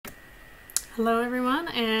Hello everyone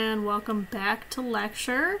and welcome back to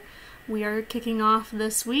lecture. We are kicking off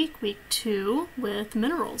this week, week 2, with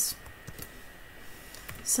minerals.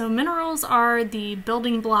 So minerals are the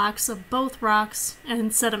building blocks of both rocks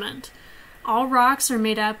and sediment. All rocks are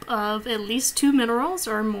made up of at least 2 minerals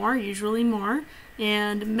or more, usually more,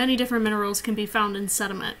 and many different minerals can be found in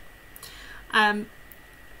sediment.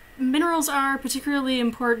 Minerals are particularly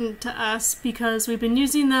important to us because we've been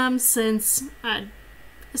using them since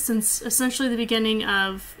essentially the beginning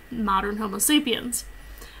of modern Homo sapiens,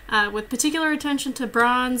 with particular attention to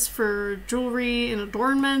bronze for jewelry and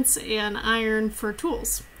adornments and iron for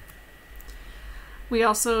tools. We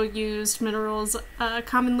also used minerals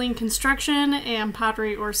commonly in construction and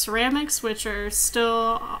pottery or ceramics, which are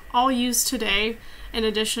still all used today, in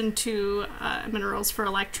addition to minerals for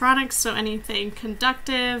electronics, so anything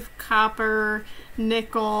conductive, copper,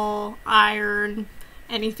 nickel, iron,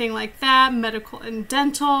 anything like that, medical and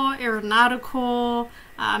dental, aeronautical.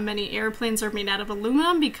 Many airplanes are made out of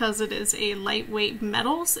aluminum because it is a lightweight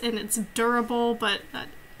metal and it's durable, but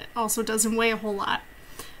it also doesn't weigh a whole lot.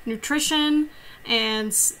 Nutrition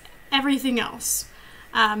and everything else.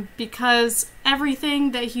 Because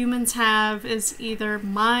everything that humans have is either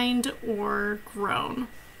mined or grown.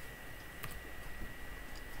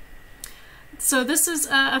 So this is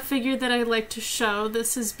a figure that I like to show.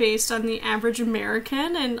 This is based on the average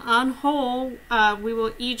American, and on whole, we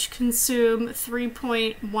will each consume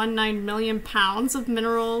 3.19 million pounds of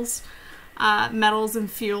minerals, metals,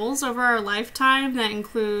 and fuels over our lifetime. That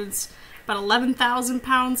includes about 11,000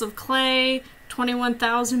 pounds of clay,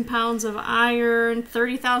 21,000 pounds of iron,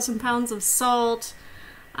 30,000 pounds of salt,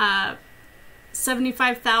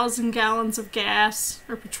 75,000 gallons of gas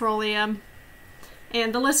or petroleum,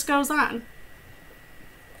 and the list goes on.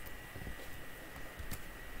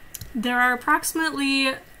 There are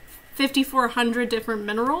approximately 5,400 different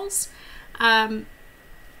minerals.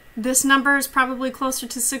 This number is probably closer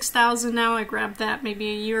to 6,000 now. I grabbed that maybe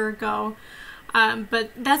a year ago.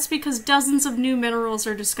 But that's because dozens of new minerals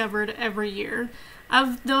are discovered every year.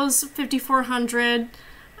 Of those 5,400,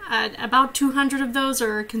 about 200 of those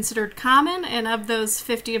are considered common, and of those,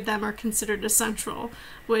 50 of them are considered essential,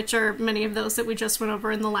 which are many of those that we just went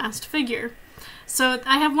over in the last figure. So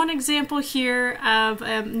I have one example here of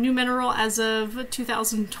a new mineral as of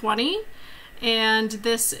 2020, and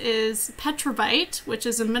this is petrobite, which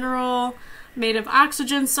is a mineral made of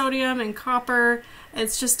oxygen, sodium, and copper.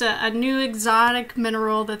 It's just a new exotic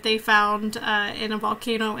mineral that they found in a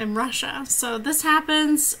volcano in Russia. So this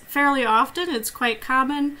happens fairly often. It's quite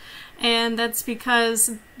common, and that's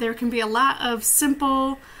because there can be a lot of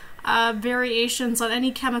simple variations on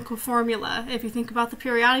any chemical formula. If you think about the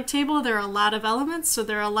periodic table, there are a lot of elements, so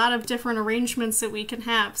there are a lot of different arrangements that we can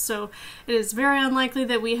have. So it is very unlikely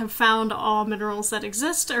that we have found all minerals that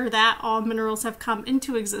exist, or that all minerals have come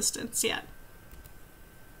into existence yet.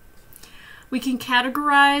 We can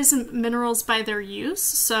categorize minerals by their use.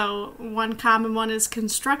 So one common one is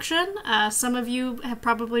construction. Some of you have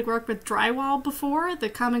probably worked with drywall before. The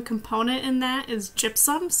common component in that is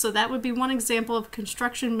gypsum. So that would be one example of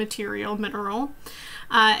construction material mineral.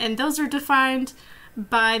 And those are defined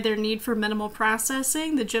by their need for minimal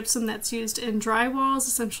processing. The gypsum that's used in drywall is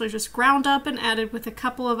essentially just ground up and added with a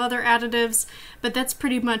couple of other additives, but that's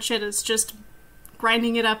pretty much it. It's just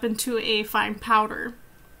grinding it up into a fine powder.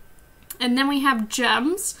 And then we have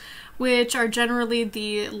gems, which are generally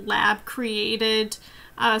the lab-created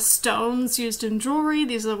stones used in jewelry.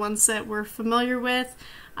 These are the ones that we're familiar with.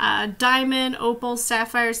 Diamond, opals,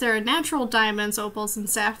 sapphires. There are natural diamonds, opals, and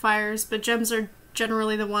sapphires, but gems are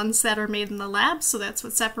generally the ones that are made in the lab, so that's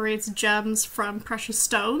what separates gems from precious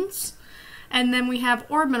stones. And then we have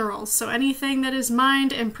ore minerals, so anything that is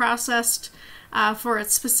mined and processed for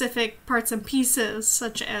its specific parts and pieces,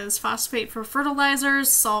 such as phosphate for fertilizers,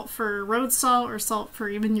 salt for road salt, or salt for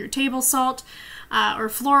even your table salt, or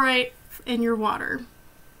fluorite in your water.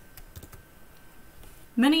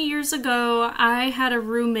 Many years ago, I had a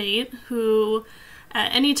roommate who,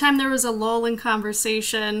 anytime there was a lull in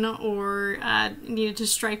conversation or needed to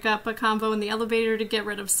strike up a convo in the elevator to get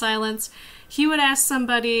rid of silence, he would ask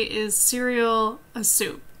somebody, is cereal a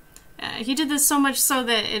soup? He did this so much so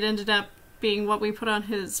that it ended up being what we put on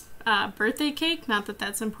his birthday cake. Not that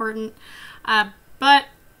that's important, but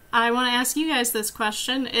I want to ask you guys this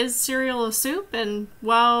question. Is cereal a soup? And,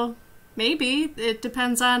 well, maybe. It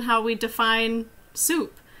depends on how we define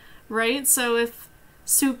soup, right? So if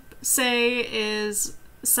soup, say, is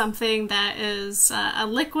something that is a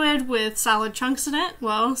liquid with solid chunks in it,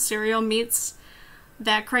 well, cereal meets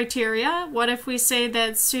that criteria. What if we say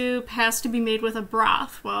that soup has to be made with a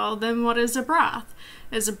broth? Well, then what is a broth?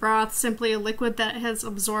 Is a broth simply a liquid that has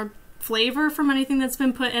absorbed flavor from anything that's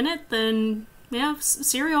been put in it, then yeah,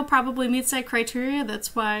 cereal probably meets that criteria.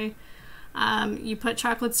 That's why you put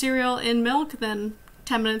chocolate cereal in milk, then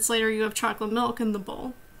 10 minutes later you have chocolate milk in the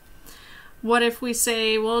bowl. What if we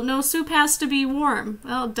say, well, no soup has to be warm?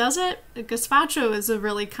 Well, does it? Gazpacho is a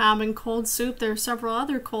really common cold soup. There are several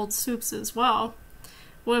other cold soups as well.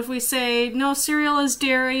 What if we say, no, cereal is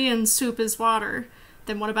dairy and soup is water?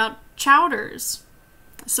 Then what about chowders?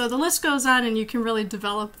 So the list goes on, and you can really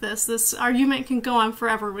develop this. This argument can go on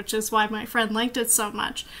forever, which is why my friend liked it so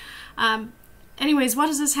much. Anyways, what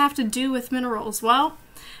does this have to do with minerals? Well,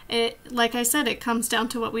 like I said, it comes down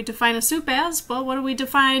to what we define a soup as. Well, what do we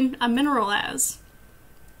define a mineral as?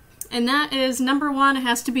 And that is, number one, it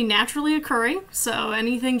has to be naturally occurring. So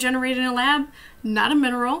anything generated in a lab, not a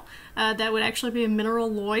mineral. That would actually be a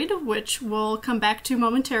mineraloid, which we'll come back to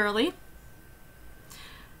momentarily.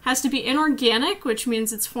 Has to be inorganic, which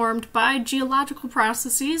means it's formed by geological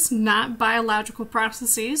processes, not biological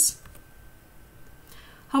processes.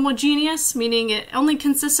 Homogeneous, meaning it only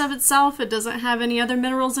consists of itself. It doesn't have any other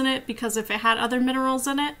minerals in it, because if it had other minerals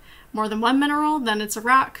in it, more than one mineral, then it's a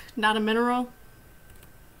rock, not a mineral.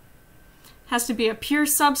 Has to be a pure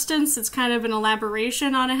substance. It's kind of an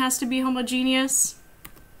elaboration on it has to be homogeneous.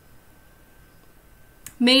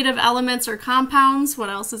 Made of elements or compounds. What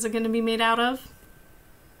else is it going to be made out of?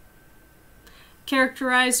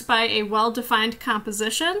 Characterized by a well-defined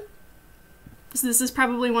composition. So this is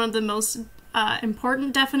probably one of the most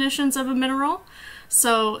important definitions of a mineral.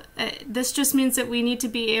 So this just means that we need to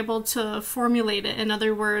be able to formulate it. In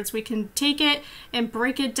other words, we can take it and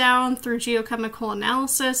break it down through geochemical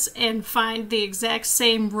analysis and find the exact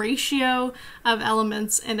same ratio of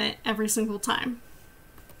elements in it every single time.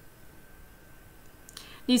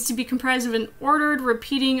 Needs to be comprised of an ordered,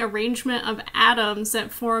 repeating arrangement of atoms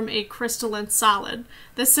that form a crystalline solid.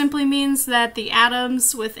 This simply means that the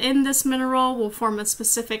atoms within this mineral will form a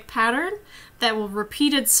specific pattern that will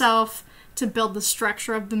repeat itself to build the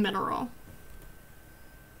structure of the mineral.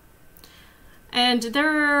 And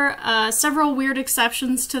there are several weird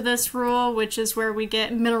exceptions to this rule, which is where we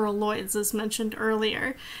get mineraloids, as mentioned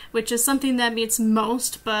earlier, which is something that meets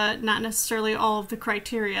most, but not necessarily all of the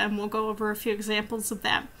criteria, and we'll go over a few examples of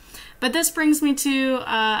that. But this brings me to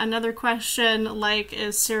another question, like,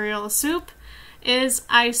 is cereal a soup? Is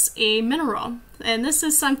ice a mineral? And this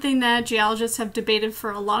is something that geologists have debated for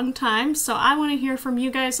a long time, so I want to hear from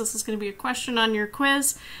you guys. This is going to be a question on your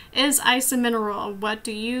quiz. Is ice a mineral? What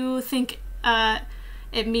do you think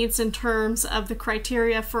it meets in terms of the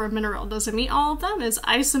criteria for a mineral? Does it meet all of them? Is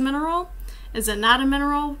ice a mineral? Is it not a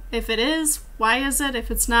mineral? If it is, why is it? If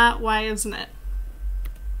it's not, why isn't it?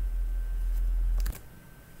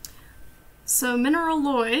 So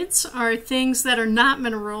mineraloids are things that are not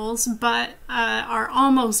minerals, but are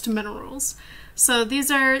almost minerals. So these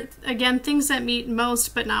are, again, things that meet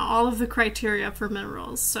most but not all of the criteria for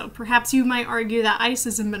minerals. So perhaps you might argue that ice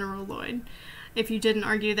is a mineraloid, if you didn't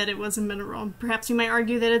argue that it was a mineral. Perhaps you might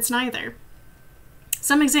argue that it's neither.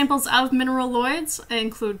 Some examples of mineraloids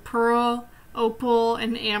include pearl, opal,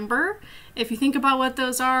 and amber. If you think about what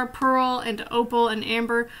those are, pearl and opal and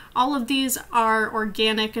amber, all of these are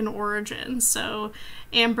organic in origin. So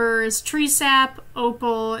amber is tree sap,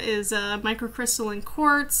 opal is a microcrystalline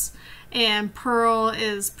quartz, and pearl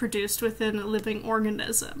is produced within a living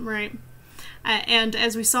organism, right? And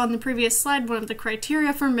as we saw in the previous slide, one of the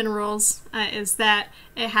criteria for minerals is that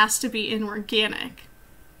it has to be inorganic.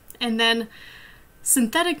 And then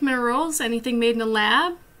synthetic minerals, anything made in a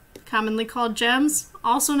lab, commonly called gems,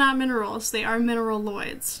 also not minerals. They are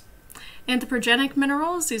mineraloids. Anthropogenic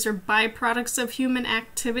minerals, these are byproducts of human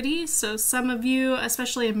activity. So some of you,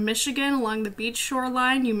 especially in Michigan, along the beach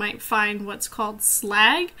shoreline, you might find what's called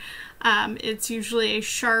slag. It's usually a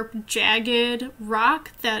sharp, jagged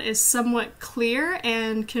rock that is somewhat clear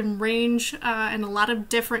and can range in a lot of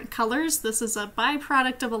different colors. This is a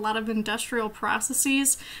byproduct of a lot of industrial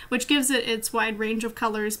processes, which gives it its wide range of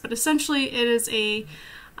colors, but essentially it is a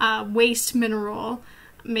waste mineral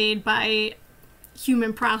made by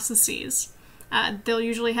human processes. They'll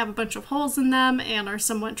usually have a bunch of holes in them and are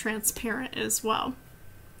somewhat transparent as well.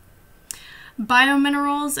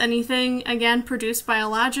 Biominerals, anything, again, produced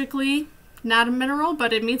biologically, not a mineral,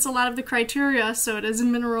 but it meets a lot of the criteria, so it is a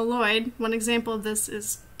mineraloid. One example of this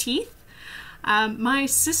is teeth. My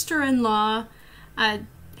sister-in-law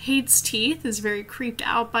hates teeth, is very creeped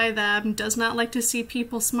out by them, does not like to see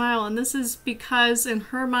people smile, and this is because in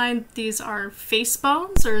her mind these are face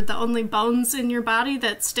bones, or the only bones in your body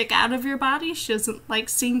that stick out of your body. She doesn't like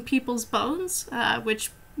seeing people's bones,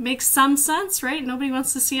 which makes some sense, right? Nobody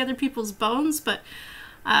wants to see other people's bones, but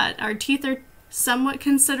our teeth are somewhat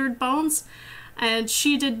considered bones. and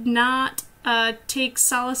she did not take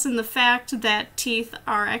solace in the fact that teeth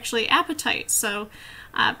are actually apatite. So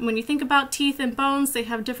when you think about teeth and bones, they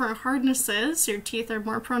have different hardnesses. Your teeth are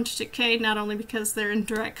more prone to decay, not only because they're in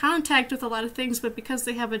direct contact with a lot of things, but because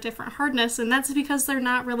they have a different hardness, and that's because they're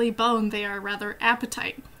not really bone, they are rather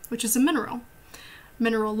apatite, which is a mineral,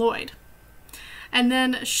 mineraloid. And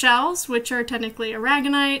then shells, which are technically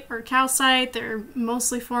aragonite or calcite, they're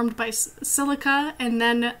mostly formed by silica. And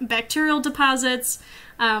then bacterial deposits,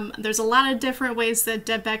 there's a lot of different ways that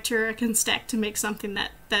dead bacteria can stack to make something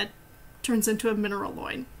that turns into a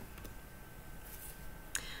mineraloid.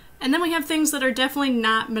 And then we have things that are definitely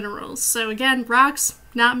not minerals. So again, rocks,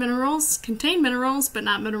 not minerals, contain minerals, but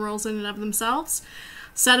not minerals in and of themselves.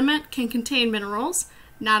 Sediment can contain minerals,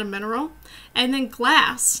 not a mineral. And then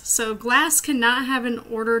glass. So glass cannot have an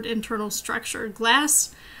ordered internal structure.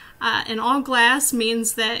 Glass, and all glass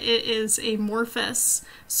means that it is amorphous.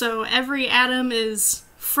 So every atom is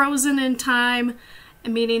frozen in time,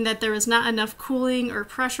 meaning that there is not enough cooling or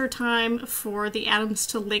pressure time for the atoms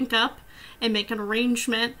to link up and make an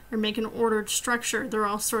arrangement or make an ordered structure. They're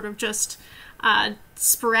all sort of just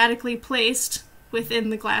sporadically placed within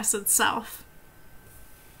the glass itself.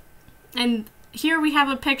 And here we have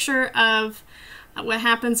a picture of what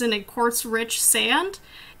happens in a quartz-rich sand.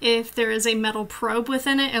 If there is a metal probe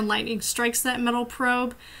within it and lightning strikes that metal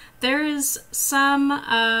probe, there is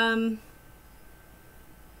some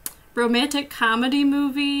romantic comedy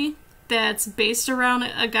movie that's based around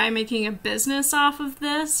a guy making a business off of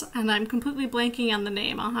this, and I'm completely blanking on the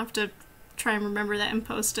name. I'll have to try and remember that and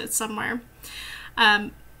post it somewhere.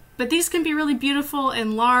 But these can be really beautiful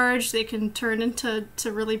and large. They can turn into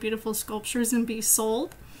really beautiful sculptures and be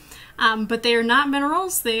sold. But they are not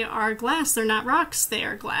minerals, they are glass. They're not rocks, they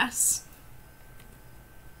are glass.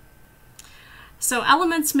 So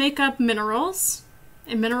elements make up minerals,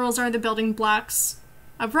 and minerals are the building blocks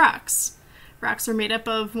of rocks. Rocks are made up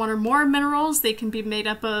of one or more minerals. They can be made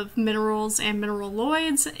up of minerals and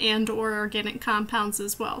mineraloids and or organic compounds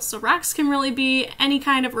as well. So rocks can really be any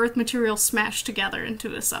kind of earth material smashed together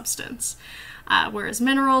into a substance. Whereas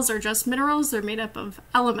minerals are just minerals. They're made up of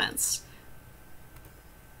elements.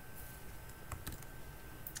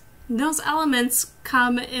 And those elements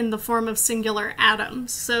come in the form of singular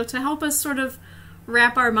atoms. So to help us sort of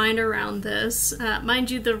wrap our mind around this,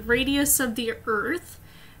 mind you, the radius of the Earth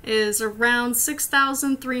is around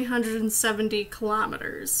 6,370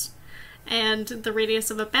 kilometers. And the radius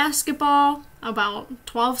of a basketball, about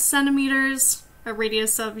 12 centimeters. A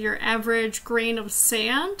radius of your average grain of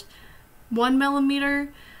sand, 1 millimeter.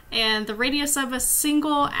 And the radius of a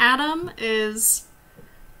single atom is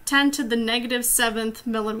 10 to the negative 7th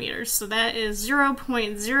millimeters. So that is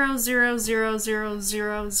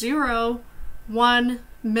 0.0000001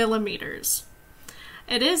 millimeters.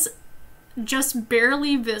 It is just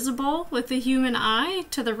barely visible with the human eye.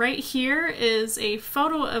 To the right here is a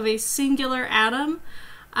photo of a singular atom.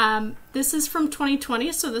 This is from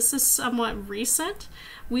 2020, so this is somewhat recent.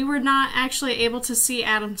 We were not actually able to see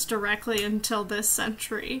atoms directly until this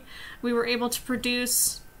century. We were able to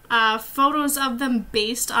produce photos of them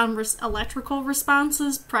based on electrical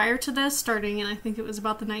responses prior to this, starting in, I think it was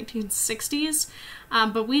about the 1960s.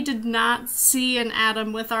 But we did not see an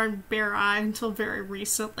atom with our bare eye until very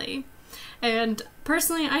recently. And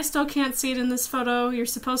personally, I still can't see it in this photo. You're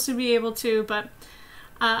supposed to be able to, but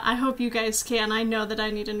I hope you guys can. I know that I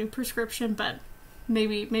need a new prescription, but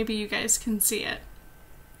maybe you guys can see it.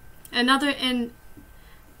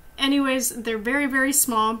 Anyways, they're very, very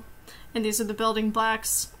small, and these are the building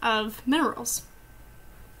blocks of minerals.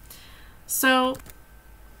 So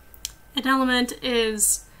an element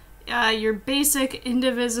is your basic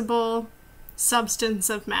indivisible substance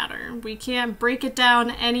of matter. We can't break it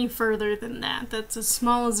down any further than that. That's as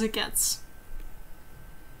small as it gets.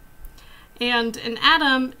 And an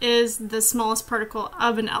atom is the smallest particle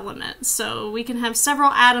of an element. So we can have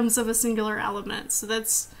several atoms of a singular element. So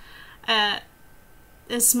that's as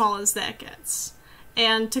small as that gets.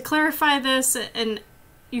 And to clarify this,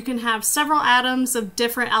 you can have several atoms of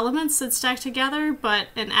different elements that stack together, but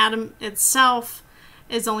an atom itself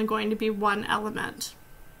is only going to be one element.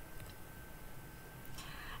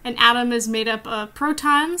 An atom is made up of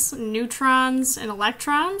protons, neutrons, and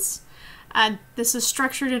electrons. This is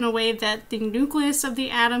structured in a way that the nucleus of the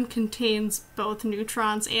atom contains both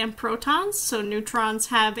neutrons and protons. So neutrons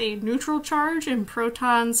have a neutral charge and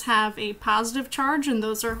protons have a positive charge, and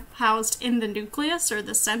those are housed in the nucleus or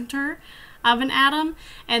the center of an atom.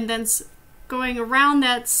 And then going around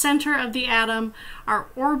that center of the atom are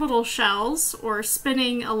orbital shells or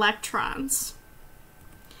spinning electrons.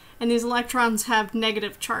 And these electrons have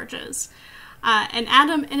negative charges. An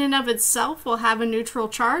atom in and of itself will have a neutral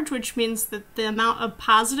charge, which means that the amount of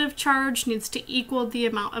positive charge needs to equal the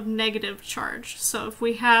amount of negative charge. So if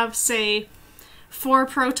we have, say, 4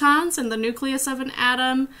 protons in the nucleus of an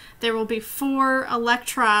atom, there will be 4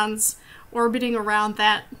 electrons orbiting around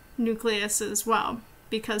that nucleus as well,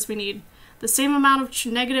 because we need the same amount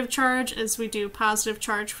of negative charge as we do positive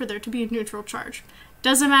charge for there to be a neutral charge.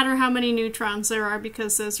 Doesn't matter how many neutrons there are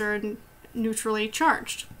because those are neutrally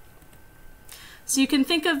charged. So you can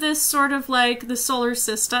think of this sort of like the solar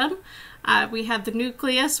system. We have the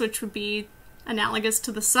nucleus, which would be analogous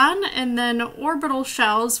to the sun, and then orbital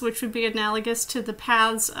shells, which would be analogous to the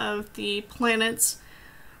paths of the planets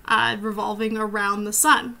revolving around the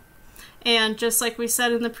sun. And just like we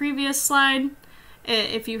said in the previous slide,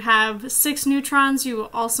 if you have 6 neutrons, you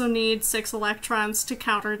also need 6 electrons to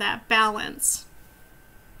counter that balance.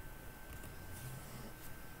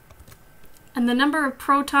 And the number of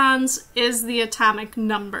protons is the atomic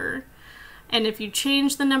number. And if you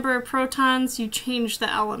change the number of protons, you change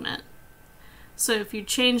the element. So if you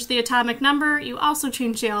change the atomic number, you also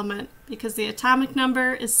change the element, because the atomic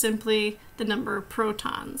number is simply the number of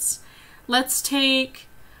protons. Let's take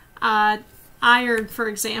iron, for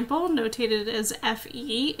example, notated as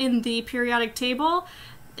Fe in the periodic table.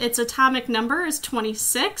 Its atomic number is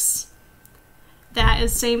 26. That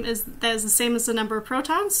is the same as the number of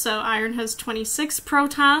protons, so iron has 26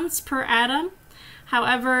 protons per atom.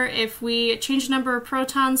 However, if we change the number of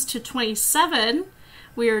protons to 27,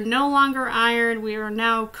 we are no longer iron, we are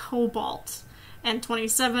now cobalt. And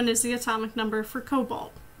 27 is the atomic number for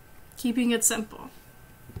cobalt, keeping it simple.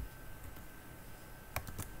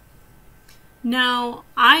 Now,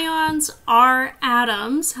 ions are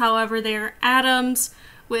atoms, however, they are atoms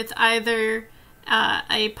with either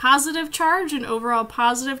a positive charge, an overall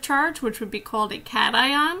positive charge, which would be called a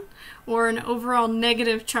cation, or an overall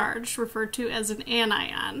negative charge, referred to as an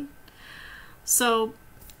anion. So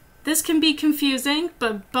this can be confusing,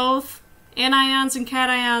 but both anions and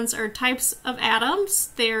cations are types of atoms.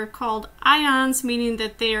 They are called ions, meaning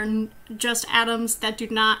that they are just atoms that do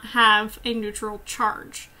not have a neutral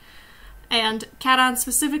charge. And cation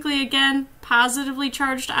specifically, again, positively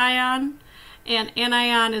charged ion, and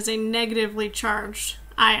anion is a negatively charged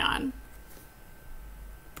ion.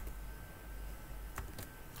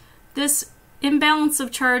 This imbalance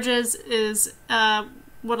of charges is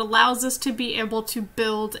what allows us to be able to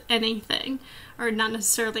build anything, or not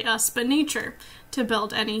necessarily us, but nature, to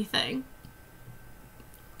build anything.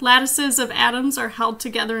 Lattices of atoms are held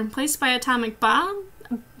together in place by atomic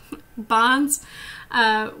bonds,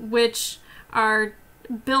 which are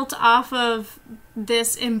built off of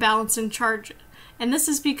this imbalance in charge. And this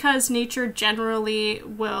is because nature generally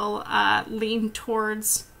will lean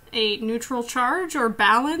towards a neutral charge or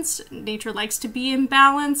balance. Nature likes to be in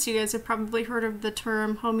balance. You guys have probably heard of the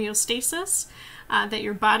term homeostasis, that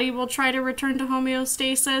your body will try to return to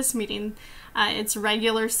homeostasis, meaning its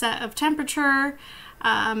regular set of temperature,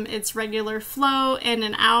 its regular flow in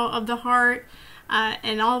and out of the heart,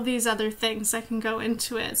 and all of these other things that can go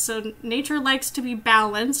into it. So nature likes to be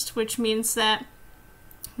balanced, which means that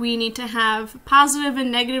we need to have positive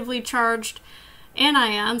and negatively charged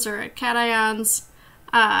anions, or cations,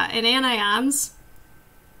 and anions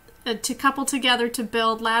to couple together to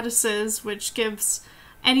build lattices, which gives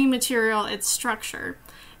any material its structure.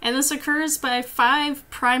 And this occurs by 5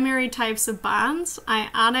 primary types of bonds: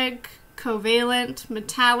 ionic, covalent,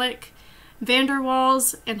 metallic, van der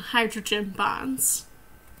Waals, and hydrogen bonds.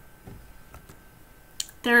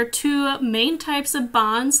 There are 2 main types of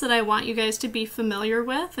bonds that I want you guys to be familiar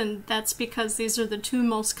with, and that's because these are the 2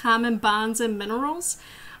 most common bonds in minerals.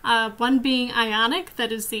 One being ionic,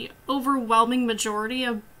 that is the overwhelming majority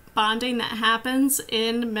of bonding that happens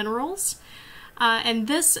in minerals. And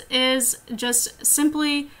this is just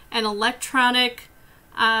simply an electronic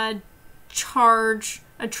charge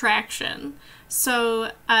attraction.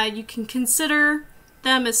 So you can consider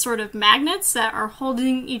them as sort of magnets that are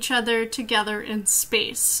holding each other together in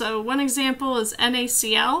space. So one example is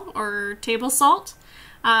NaCl, or table salt,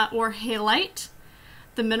 or halite,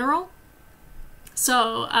 the mineral.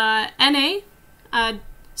 So Na,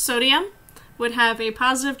 sodium, would have a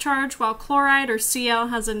positive charge, while chloride, or Cl,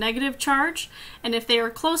 has a negative charge. And if they are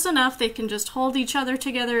close enough, they can just hold each other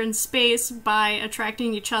together in space by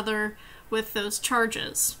attracting each other with those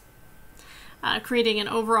charges, creating an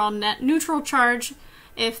overall net neutral charge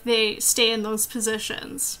if they stay in those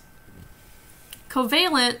positions.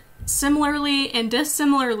 Covalent, similarly and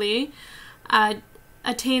dissimilarly,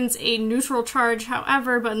 attains a neutral charge,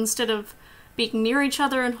 however, but instead of being near each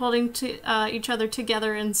other and holding each other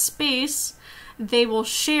together in space, they will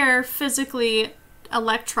share physically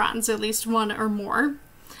electrons, at least one or more,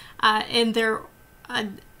 in their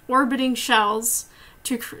orbiting shells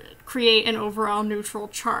to create an overall neutral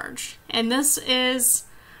charge. And this is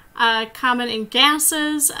common in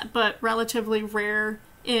gases, but relatively rare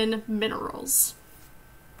in minerals.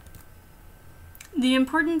 The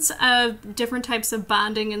importance of different types of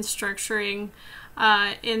bonding and structuring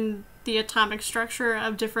in the atomic structure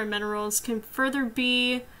of different minerals can further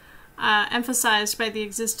be emphasized by the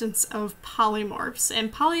existence of polymorphs.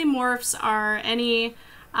 And polymorphs are any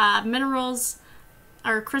minerals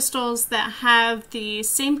or crystals that have the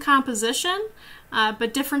same composition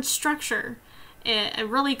but different structure. A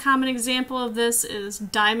really common example of this is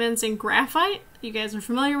diamonds and graphite. You guys are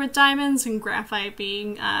familiar with diamonds, and graphite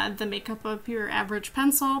being the makeup of your average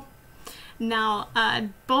pencil. Now,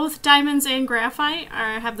 both diamonds and graphite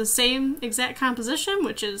have the same exact composition,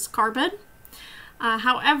 which is carbon.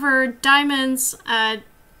 However, diamonds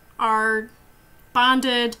are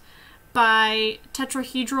bonded by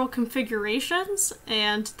tetrahedral configurations,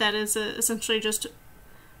 and that is essentially just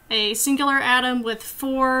a singular atom with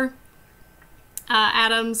 4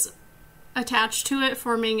 atoms attached to it,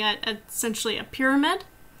 forming essentially a pyramid.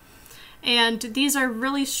 And these are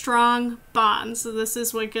really strong bonds. So this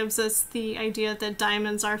is what gives us the idea that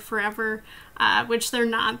diamonds are forever, which they're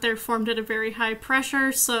not. They're formed at a very high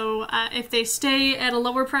pressure. So if they stay at a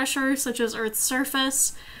lower pressure, such as Earth's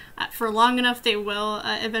surface, for long enough, they will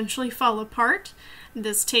eventually fall apart.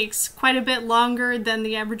 This takes quite a bit longer than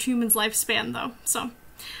the average human's lifespan, though. So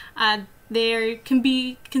they can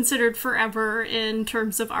be considered forever in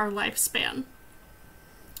terms of our lifespan.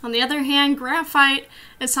 On the other hand, graphite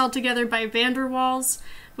is held together by van der Waals,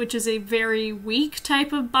 which is a very weak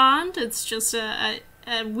type of bond. It's just a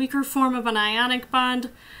weaker form of an ionic bond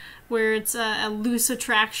where it's a loose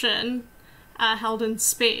attraction held in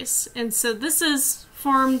space. And so this is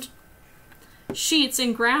formed sheets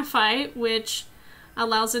in graphite, which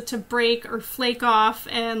allows it to break or flake off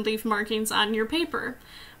and leave markings on your paper.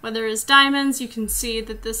 Whether it's diamonds, you can see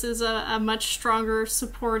that this is a much stronger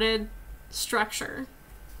supported structure.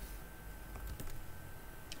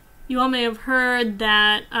 You all may have heard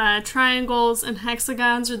that triangles and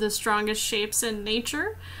hexagons are the strongest shapes in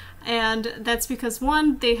nature, and that's because,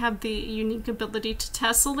 one, they have the unique ability to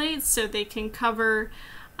tessellate, so they can cover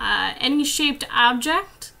any shaped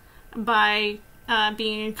object by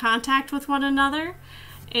being in contact with one another,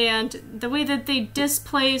 and the way that they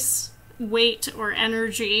displace weight or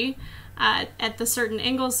energy at the certain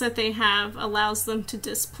angles that they have allows them to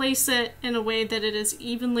displace it in a way that it is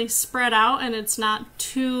evenly spread out and it's not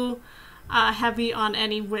too heavy on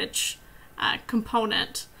any which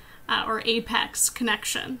component or apex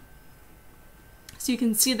connection. So you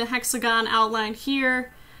can see the hexagon outlined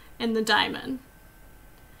here in the diamond.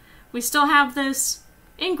 We still have this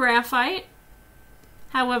in graphite.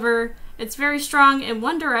 However, it's very strong in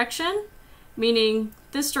one direction, meaning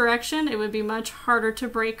this direction it would be much harder to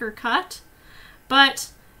break or cut.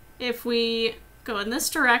 But if we go in this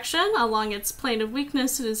direction along its plane of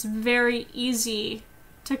weakness, it is very easy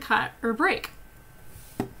to cut or break.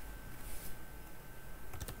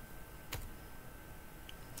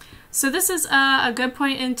 So this is a good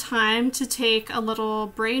point in time to take a little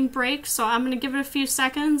brain break. So I'm going to give it a few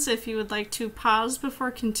seconds if you would like to pause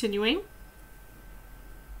before continuing.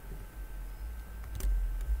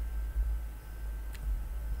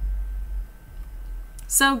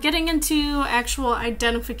 So getting into actual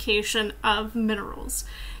identification of minerals.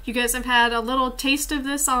 You guys have had a little taste of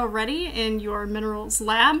this already in your minerals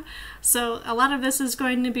lab, so a lot of this is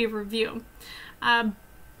going to be review.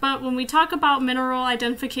 But when we talk about mineral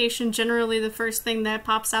identification, generally the first thing that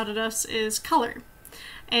pops out at us is color.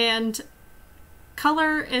 And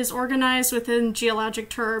color is organized within geologic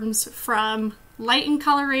terms from light in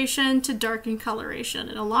coloration to dark in coloration.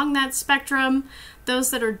 And along that spectrum, those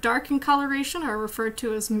that are dark in coloration are referred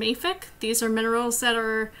to as mafic. These are minerals that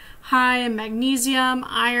are high in magnesium,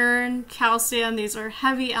 iron, calcium. These are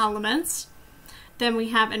heavy elements. Then we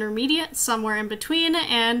have intermediate, somewhere in between,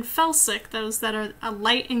 and felsic, those that are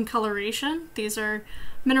light in coloration. These are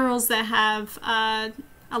minerals that have a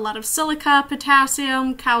lot of silica,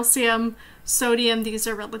 potassium, calcium, sodium. These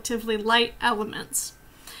are relatively light elements.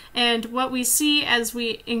 And what we see as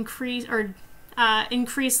we increase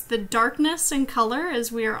the darkness in color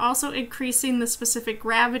is we are also increasing the specific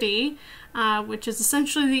gravity, which is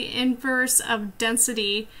essentially the inverse of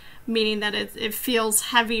density, meaning that it feels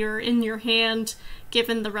heavier in your hand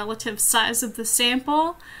given the relative size of the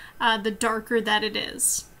sample, the darker that it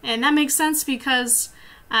is. And that makes sense because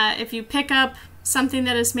if you pick up something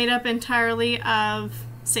that is made up entirely of,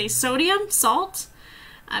 say, sodium, salt,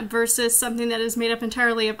 versus something that is made up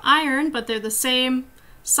entirely of iron, but they're the same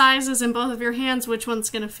sizes in both of your hands. Which one's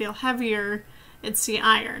going to feel heavier? It's the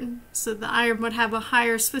iron. So the iron would have a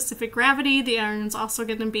higher specific gravity. The iron's also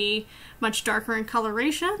going to be much darker in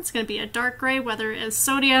coloration. It's going to be a dark gray, whereas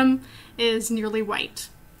sodium is nearly white.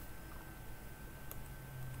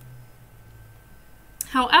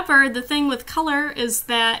 However, the thing with color is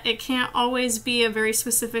that it can't always be a very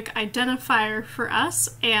specific identifier for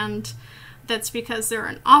us, and that's because there are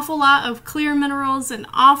an awful lot of clear minerals, an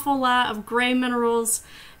awful lot of gray minerals,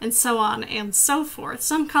 and so on and so forth.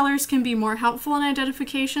 Some colors can be more helpful in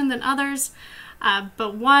identification than others,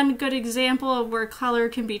 but one good example of where color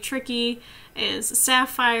can be tricky is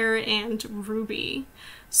sapphire and ruby.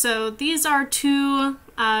 So these are two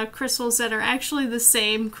crystals that are actually the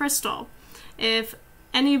same crystal. If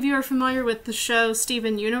any of you are familiar with the show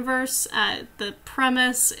Steven Universe, the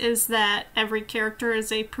premise is that every character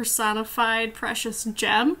is a personified precious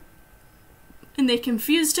gem, and they can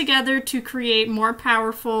fuse together to create more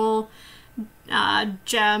powerful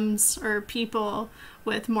gems or people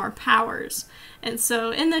with more powers. And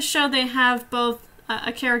so in this show they have both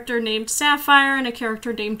a character named Sapphire and a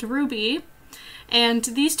character named Ruby, and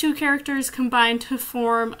these two characters combine to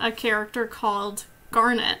form a character called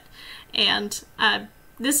Garnet. And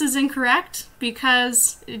this is incorrect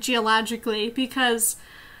because, geologically, because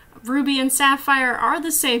ruby and sapphire are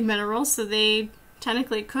the same mineral, so they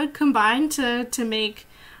technically could combine to make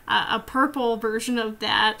a purple version of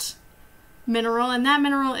that mineral, and that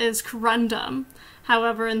mineral is corundum.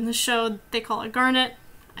 However, in the show they call it garnet.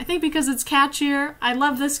 I think because it's catchier. I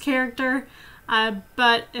love this character,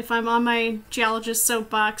 but if I'm on my geologist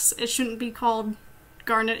soapbox, it shouldn't be called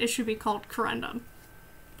garnet, it should be called corundum.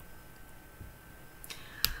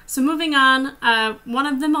 So moving on, one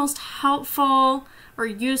of the most helpful or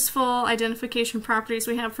useful identification properties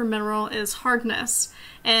we have for mineral is hardness.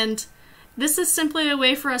 And this is simply a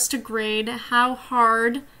way for us to grade how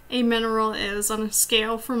hard a mineral is on a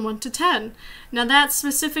scale from 1 to 10. Now that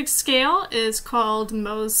specific scale is called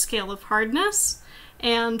Mohs scale of hardness,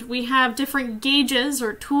 and we have different gauges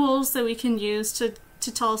or tools that we can use to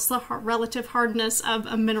tell us the relative hardness of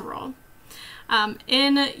a mineral.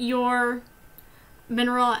 In your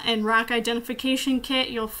mineral and rock identification kit,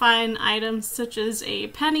 you'll find items such as a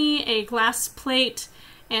penny, a glass plate,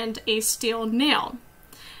 and a steel nail.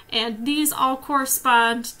 And these all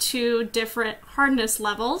correspond to different hardness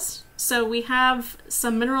levels. So we have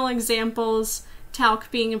some mineral examples, talc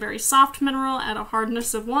being a very soft mineral at a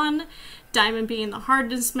hardness of 1, diamond being the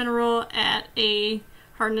hardest mineral at a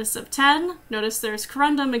hardness of 10. Notice there's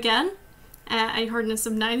corundum again at a hardness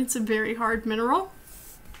of 9. It's a very hard mineral.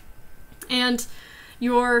 And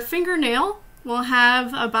your fingernail will have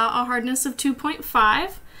about a hardness of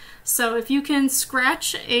 2.5. So if you can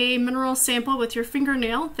scratch a mineral sample with your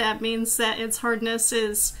fingernail, that means that its hardness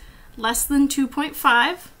is less than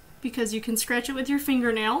 2.5 because you can scratch it with your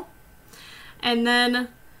fingernail. And then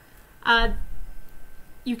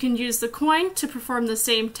you can use the coin to perform the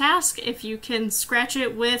same task. If you can scratch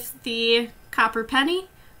it with the copper penny,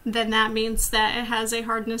 then that means that it has a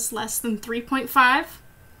hardness less than 3.5.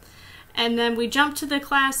 And then we jump to the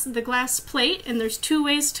glass plate, and there's two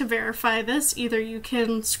ways to verify this. Either you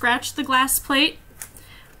can scratch the glass plate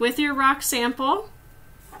with your rock sample,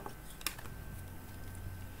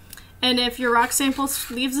 and if your rock sample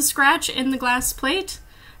leaves a scratch in the glass plate,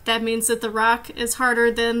 that means that the rock is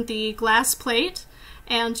harder than the glass plate.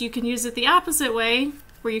 And you can use it the opposite way,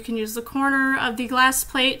 where you can use the corner of the glass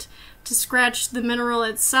plate to scratch the mineral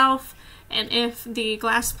itself. And if the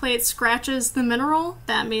glass plate scratches the mineral,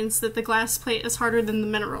 that means that the glass plate is harder than the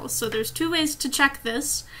mineral. So there's two ways to check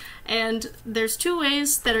this, and there's two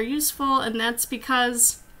ways that are useful, and that's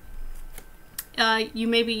because you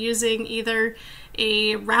may be using either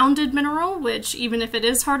a rounded mineral, which even if it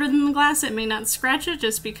is harder than the glass, it may not scratch it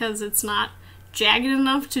just because it's not jagged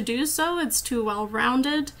enough to do so. It's too well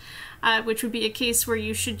rounded. Which would be a case where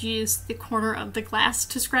you should use the corner of the glass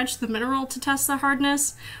to scratch the mineral to test the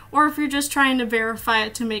hardness, or if you're just trying to verify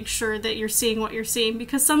it to make sure that you're seeing what you're seeing,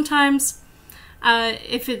 because sometimes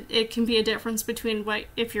if it can be a difference between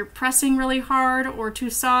if you're pressing really hard or too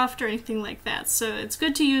soft or anything like that. So it's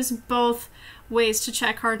good to use both ways to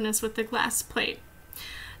check hardness with the glass plate.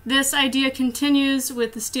 This idea continues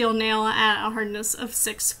with the steel nail at a hardness of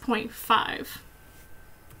 6.5.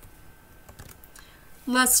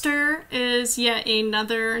 Luster is yet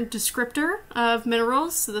another descriptor of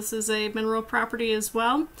minerals, so this is a mineral property as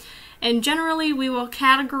well. And generally we will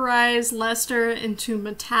categorize luster into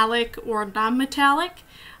metallic or non-metallic.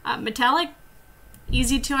 Metallic,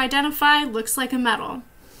 easy to identify, looks like a metal.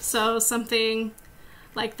 So something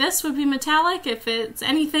Like this would be metallic. If it's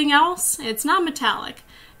anything else, it's not metallic.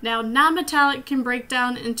 Now, non-metallic can break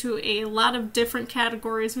down into a lot of different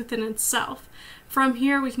categories within itself. From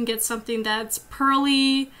here, we can get something that's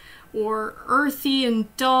pearly or earthy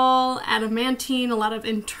and dull, adamantine, a lot of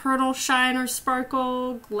internal shine or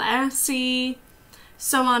sparkle, glassy,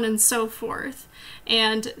 so on and so forth.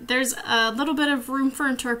 And there's a little bit of room for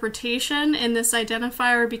interpretation in this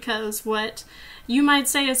identifier, because what you might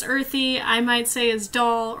say is earthy, I might say is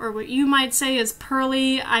dull, or what you might say is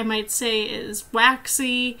pearly, I might say is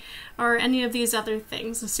waxy, or any of these other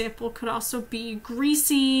things. A sample could also be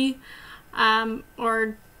greasy,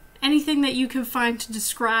 or anything that you can find to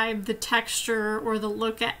describe the texture or the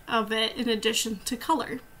look of it in addition to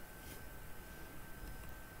color.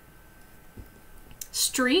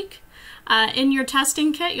 Streak. In your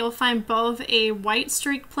testing kit, you'll find both a white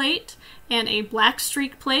streak plate and a black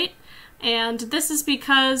streak plate. And this is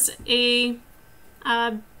because a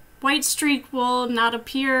white streak will not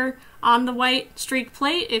appear on the white streak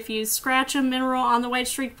plate. If you scratch a mineral on the white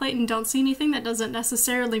streak plate and don't see anything, that doesn't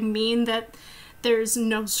necessarily mean that there's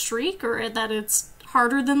no streak or that it's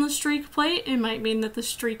harder than the streak plate. It might mean that the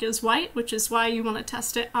streak is white, which is why you want to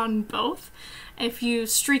test it on both. If you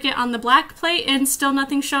streak it on the black plate and still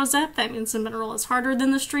nothing shows up, that means the mineral is harder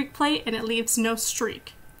than the streak plate and it leaves no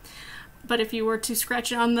streak. But if you were to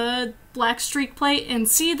scratch it on the black streak plate and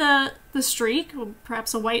see the streak, or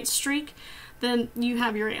perhaps a white streak, then you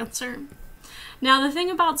have your answer. Now, the thing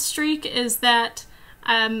about streak is that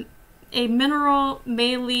a mineral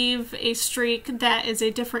may leave a streak that is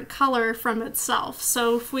a different color from itself.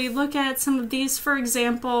 So if we look at some of these, for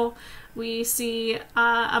example, we see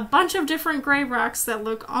a bunch of different gray rocks that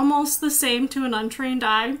look almost the same to an untrained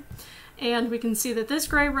eye. And we can see that this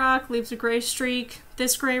gray rock leaves a gray streak,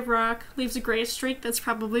 this gray rock leaves a gray streak. That's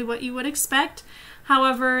probably what you would expect.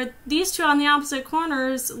 However, these two on the opposite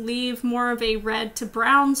corners leave more of a red to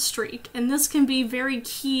brown streak, and this can be very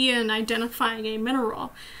key in identifying a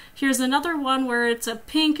mineral. Here's another one where it's a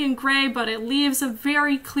pink and gray, but it leaves a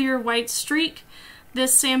very clear white streak.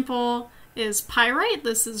 This sample is pyrite.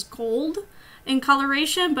 This is gold in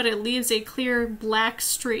coloration, but it leaves a clear black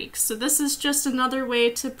streak. So this is just another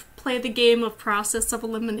way to play the game of process of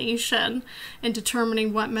elimination in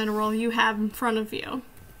determining what mineral you have in front of you.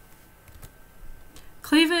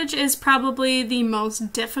 Cleavage is probably the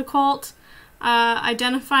most difficult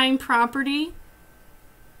identifying property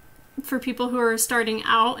for people who are starting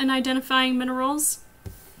out in identifying minerals.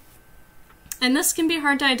 And this can be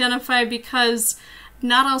hard to identify because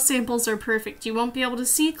not all samples are perfect. You won't be able to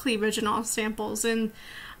see cleavage in all samples. In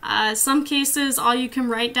some cases, all you can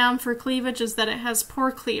write down for cleavage is that it has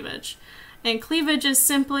poor cleavage. And cleavage is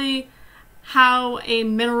simply how a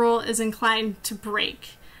mineral is inclined to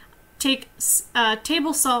break. Take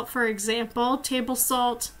table salt, for example. Table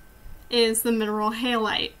salt is the mineral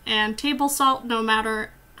halite. And table salt, no matter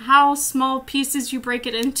how small pieces you break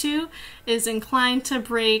it into, is inclined to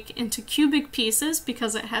break into cubic pieces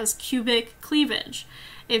because it has cubic cleavage.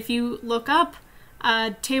 If you look up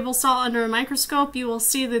table salt under a microscope, you will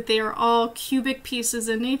see that they are all cubic pieces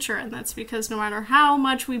in nature, and that's because no matter how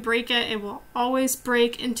much we break it, it will always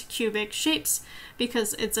break into cubic shapes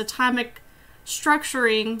because its atomic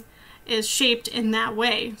structuring is shaped in that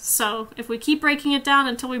way. So if we keep breaking it down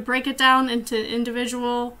until we break it down into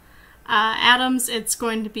individual atoms, it's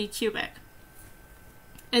going to be cubic.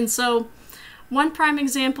 And so one prime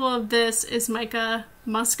example of this is mica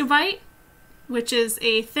muscovite, which is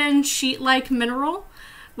a thin sheet-like mineral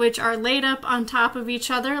which are laid up on top of each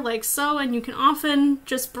other like so, and you can often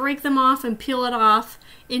just break them off and peel it off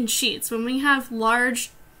in sheets. When we have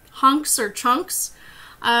large hunks or chunks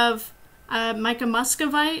of mica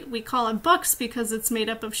muscovite, we call it books because it's made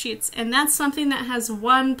up of sheets, and that's something that has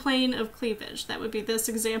one plane of cleavage. That would be this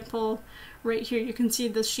example right here. You can see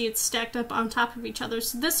the sheets stacked up on top of each other.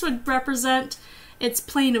 So this would represent its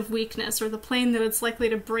plane of weakness, or the plane that it's likely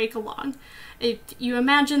to break along. If you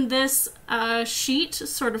imagine this sheet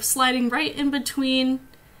sort of sliding right in between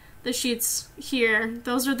the sheets here,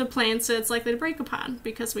 those are the planes that it's likely to break upon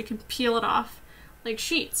because we can peel it off like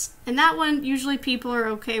sheets. And that one, usually people are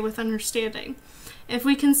okay with understanding. If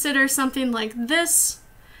we consider something like this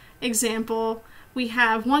example, we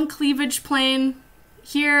have one cleavage plane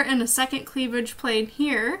here and a second cleavage plane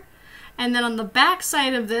here. And then on the back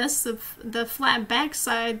side of this, the flat back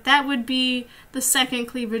side, that would be the second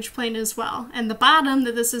cleavage plane as well. And the bottom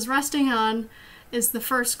that this is resting on is the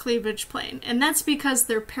first cleavage plane. And that's because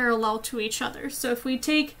they're parallel to each other. So if we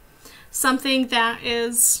take something that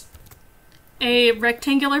is a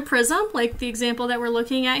rectangular prism, like the example that we're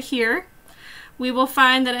looking at here, we will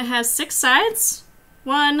find that it has 6 sides.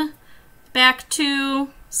 1, back 2,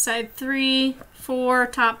 side 3, 4,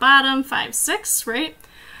 top, bottom, 5, 6, right?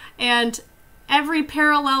 And every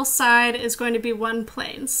parallel side is going to be one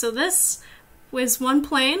plane. So this is one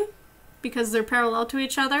plane because they're parallel to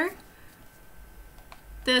each other.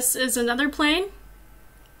 This is another plane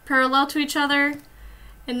parallel to each other.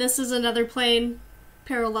 And this is another plane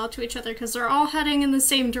parallel to each other because they're all heading in the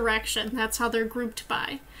same direction. That's how they're grouped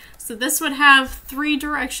by. So this would have 3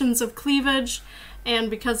 directions of cleavage, and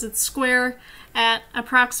because it's square, at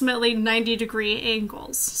approximately 90-degree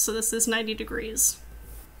angles. So this is 90 degrees.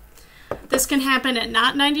 This can happen at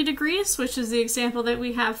not 90 degrees, which is the example that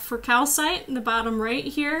we have for calcite in the bottom right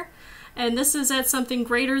here. And this is at something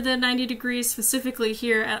greater than 90 degrees, specifically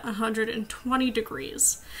here at 120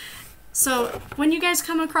 degrees. So when you guys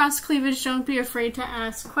come across cleavage, don't be afraid to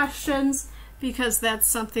ask questions, because that's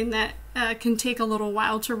something that can take a little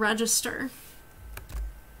while to register.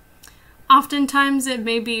 Oftentimes it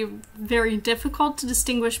may be very difficult to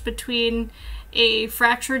distinguish between a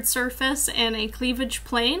fractured surface and a cleavage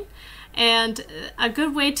plane. And a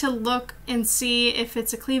good way to look and see if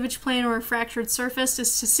it's a cleavage plane or a fractured surface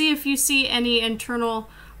is to see if you see any internal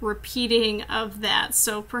repeating of that.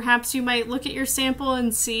 So perhaps you might look at your sample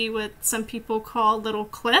and see what some people call little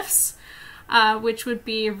cliffs, which would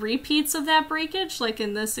be repeats of that breakage, like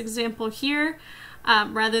in this example here,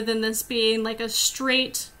 rather than this being like a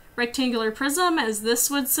straight rectangular prism as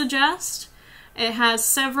this would suggest. It has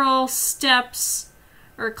several steps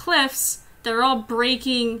or cliffs that are all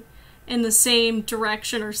breaking in the same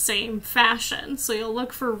direction or same fashion. So you'll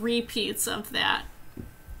look for repeats of that.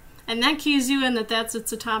 And that cues you in that that's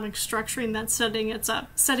its atomic structuring, that's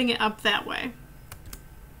setting it up that way.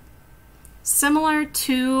 Similar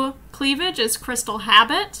to cleavage is crystal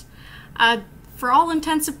habit. For all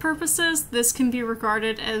intensive purposes, this can be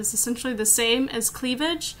regarded as essentially the same as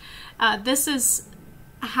cleavage. This is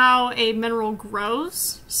how a mineral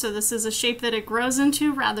grows. So this is a shape that it grows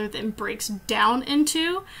into rather than breaks down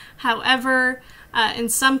into. However, in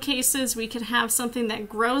some cases we can have something that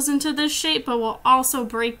grows into this shape but will also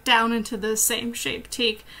break down into the same shape.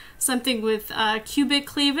 Take something with cubic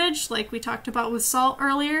cleavage, like we talked about with salt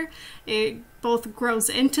earlier. It both grows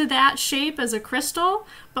into that shape as a crystal,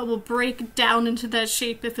 but will break down into that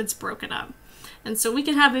shape if it's broken up. And so we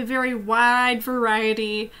can have a very wide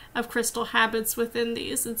variety of crystal habits within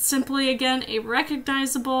these. It's simply, again, a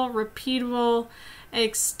recognizable, repeatable,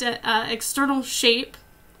 external shape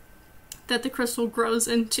that the crystal grows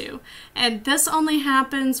into. And this only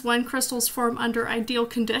happens when crystals form under ideal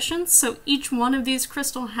conditions. So each one of these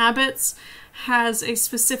crystal habits has a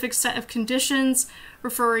specific set of conditions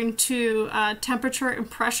referring to temperature and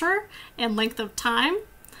pressure and length of time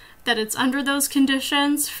that it's under those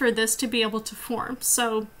conditions for this to be able to form.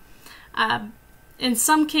 So in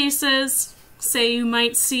some cases, say you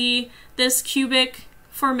might see this cubic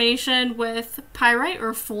formation with pyrite,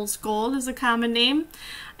 or fool's gold is a common name,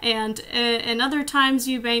 and in other times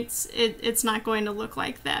you might it's not going to look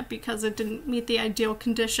like that because it didn't meet the ideal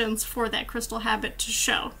conditions for that crystal habit to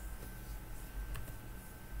show.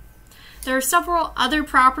 There are several other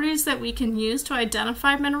properties that we can use to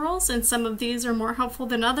identify minerals, and some of these are more helpful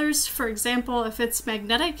than others. For example, if it's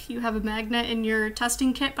magnetic, you have a magnet in your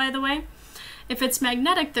testing kit, by the way. If it's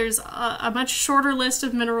magnetic, there's a much shorter list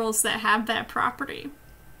of minerals that have that property.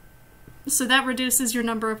 So that reduces your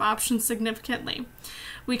number of options significantly.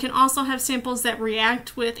 We can also have samples that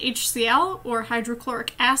react with HCl or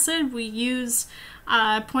hydrochloric acid. We use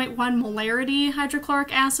 0.1 molarity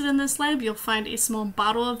hydrochloric acid in this lab. You'll find a small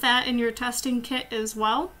bottle of that in your testing kit as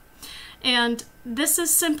well. And this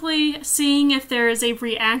is simply seeing if there is a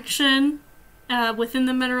reaction within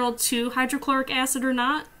the mineral to hydrochloric acid or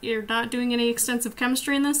not. You're not doing any extensive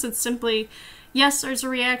chemistry in this. It's simply, yes, there's a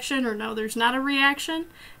reaction, or no, there's not a reaction.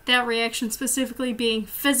 That reaction specifically being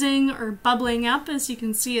fizzing or bubbling up, as you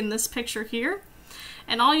can see in this picture here.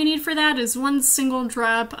 And all you need for that is one single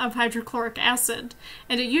drop of hydrochloric acid.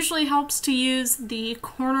 And it usually helps to use the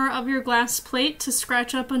corner of your glass plate to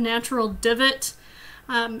scratch up a natural divot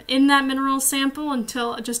in that mineral sample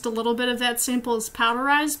until just a little bit of that sample is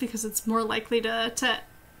powderized, because it's more likely to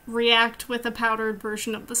react with a powdered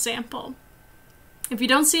version of the sample. If you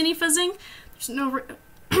don't see any fizzing,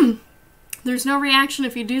 there's no reaction.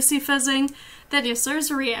 If you do see fizzing, then yes,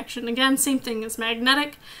 there's a reaction. Again, same thing as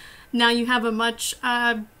magnetic. Now you have a much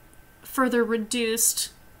further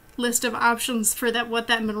reduced list of options for what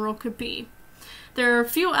that mineral could be. There are a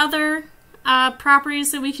few other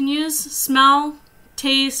properties that we can use. Smell,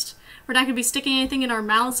 taste. We're not going to be sticking anything in our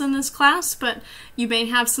mouths in this class, but you may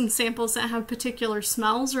have some samples that have particular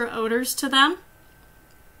smells or odors to them.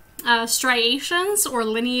 Striations or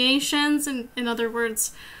lineations, in other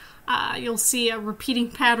words, you'll see a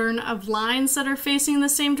repeating pattern of lines that are facing the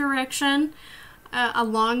same direction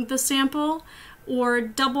along the sample, or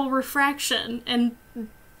double refraction. And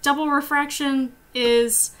double refraction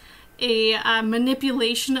is a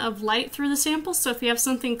manipulation of light through the sample. So if you have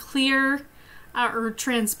something clear or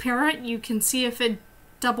transparent, you can see if it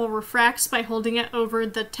double refracts by holding it over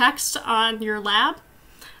the text on your lab,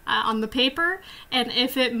 on the paper. And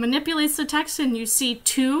if it manipulates the text and you see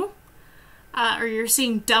two, or you're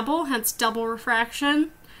seeing double, hence double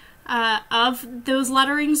refraction, of those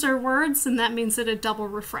letterings or words, then that means that it double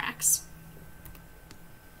refracts.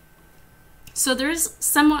 So there's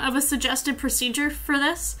somewhat of a suggested procedure for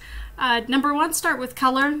this. Number one, start with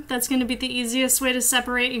color. That's going to be the easiest way to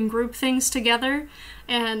separate and group things together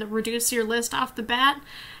and reduce your list off the bat.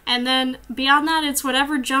 And then beyond that, it's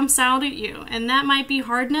whatever jumps out at you. And that might be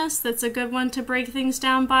hardness. That's a good one to break things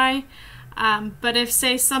down by. But if,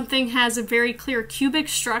 say, something has a very clear cubic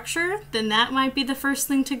structure, then that might be the first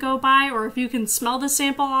thing to go by. Or if you can smell the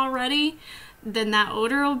sample already, then that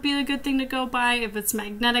odor will be a good thing to go by. If it's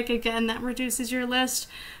magnetic, again, that reduces your list,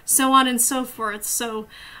 so on and so forth. So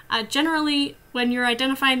generally, when you're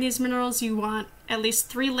identifying these minerals, you want at least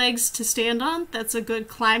 3 legs to stand on. That's a good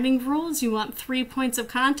climbing rule. You want 3 points of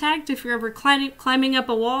contact. If you're ever climbing up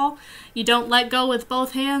a wall, you don't let go with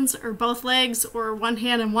both hands or both legs or one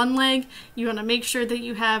hand and one leg. You want to make sure that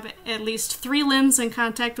you have at least 3 limbs in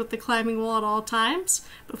contact with the climbing wall at all times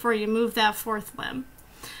before you move that 4th limb.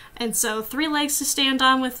 And so 3 legs to stand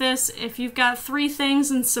on with this. If you've got 3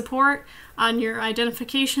 things in support on your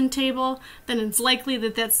identification table, then it's likely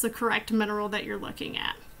that that's the correct mineral that you're looking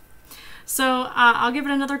at. So I'll give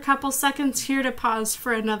it another couple seconds here to pause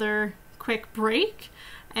for another quick break,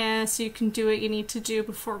 so you can do what you need to do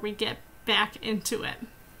before we get back into it.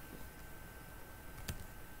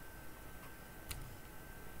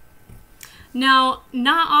 Now,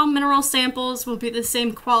 not all mineral samples will be the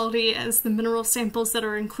same quality as the mineral samples that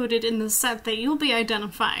are included in the set that you'll be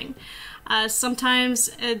identifying.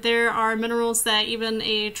 Sometimes there are minerals that even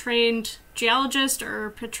a trained geologist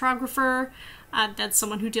or petrographer, that's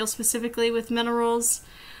someone who deals specifically with minerals,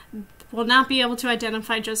 will not be able to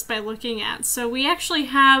identify just by looking at. So we actually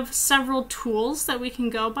have several tools that we can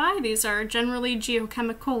go by. These are generally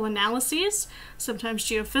geochemical analyses, sometimes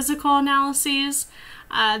geophysical analyses,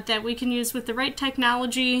 that we can use with the right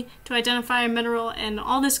technology to identify a mineral. And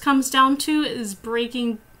all this comes down to is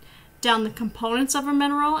breaking down the components of a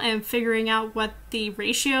mineral and figuring out what the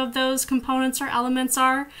ratio of those components or elements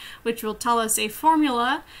are, which will tell us a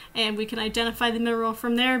formula, and we can identify the mineral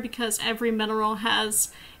from there, because every mineral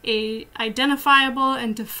has a identifiable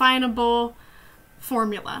and definable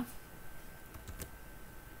formula.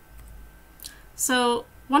 So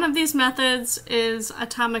one of these methods is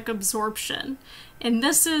atomic absorption. And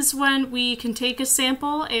this is when we can take a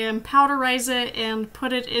sample and powderize it and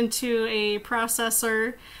put it into a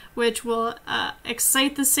processor, which will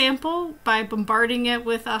excite the sample by bombarding it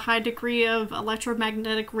with a high degree of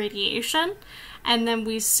electromagnetic radiation. And then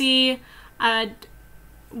we see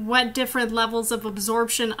what different levels of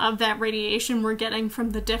absorption of that radiation we're getting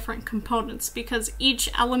from the different components, because each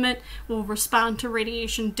element will respond to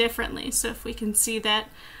radiation differently. So if we can see that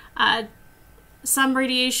a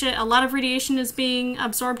lot of radiation is being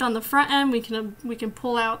absorbed on the front end, we can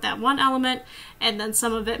pull out that one element, and then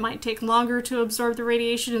some of it might take longer to absorb the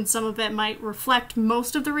radiation, and some of it might reflect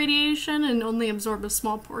most of the radiation and only absorb a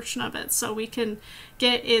small portion of it. So we can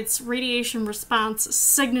get its radiation response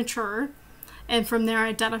signature, and from there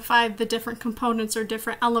identify the different components or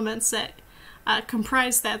different elements that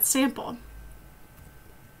comprise that sample.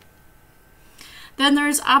 Then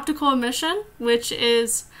there's optical emission, which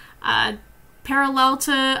is parallel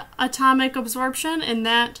to atomic absorption, in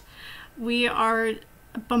that we are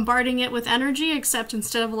bombarding it with energy, except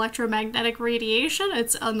instead of electromagnetic radiation,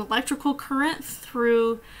 it's an electrical current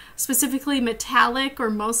through specifically metallic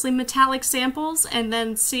or mostly metallic samples, and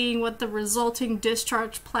then seeing what the resulting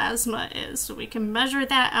discharge plasma is. So we can measure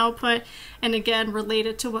that output and again relate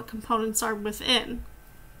it to what components are within.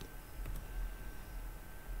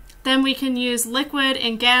 Then we can use liquid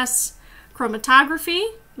and gas chromatography,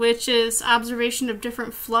 which is observation of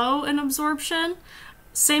different flow and absorption.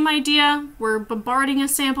 Same idea, we're bombarding a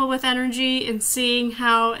sample with energy and seeing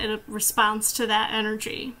how it responds to that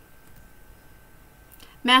energy.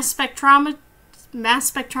 Mass spectrometry,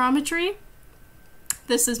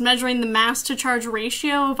 this is measuring the mass to charge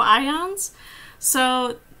ratio of ions.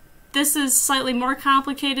 So this is slightly more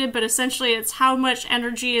complicated, but essentially it's how much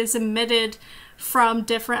energy is emitted from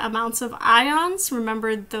different amounts of ions.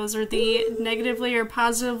 Remember, those are the negatively or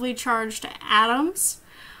positively charged atoms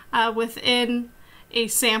within a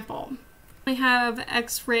sample. We have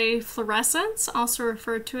X-ray fluorescence, also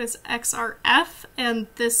referred to as XRF, and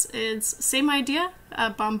this is same idea,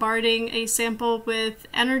 bombarding a sample with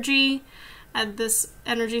energy, this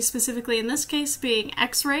energy specifically in this case being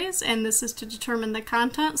X-rays, and this is to determine the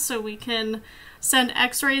content, so we can send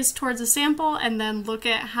X-rays towards a sample and then look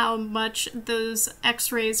at how much those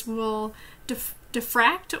X-rays will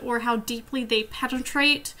diffract or how deeply they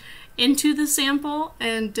penetrate into the sample,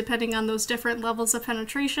 and depending on those different levels of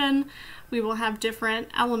penetration, we will have different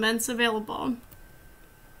elements available.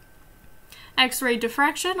 X-ray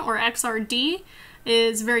diffraction, or XRD,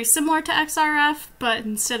 is very similar to XRF, but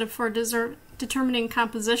instead of for determining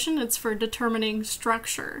composition, it's for determining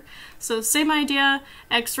structure. So same idea,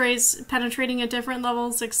 X-rays penetrating at different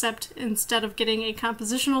levels, except instead of getting a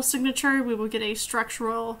compositional signature, we will get a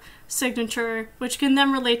structural signature, which can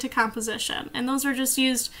then relate to composition. And those are just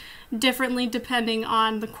used differently depending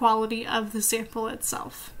on the quality of the sample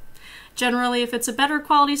itself. Generally, if it's a better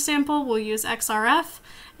quality sample, we'll use XRF,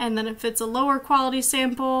 and then if it's a lower quality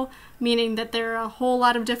sample, meaning that there are a whole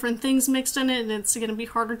lot of different things mixed in it and it's going to be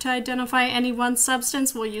harder to identify any one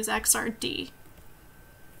substance, we'll use XRD.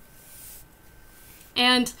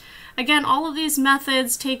 And again, all of these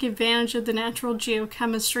methods take advantage of the natural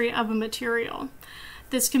geochemistry of a material.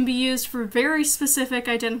 This can be used for very specific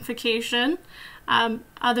identification.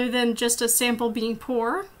 Other than just a sample being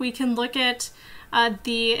poor, we can look at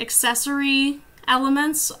the accessory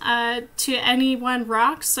elements to any one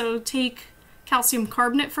rock. So take calcium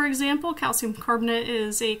carbonate, for example. Calcium carbonate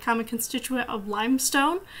is a common constituent of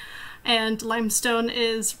limestone, and limestone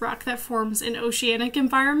is rock that forms in oceanic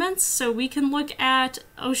environments. So we can look at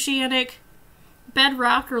oceanic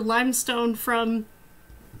bedrock or limestone from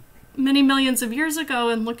many millions of years ago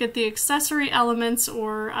and look at the accessory elements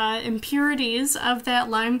or impurities of that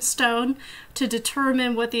limestone to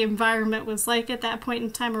determine what the environment was like at that point in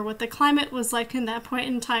time, or what the climate was like in that point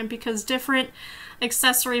in time, because different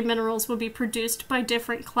accessory minerals will be produced by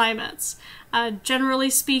different climates.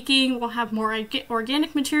 Generally speaking, we'll have more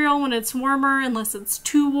organic material when it's warmer, unless it's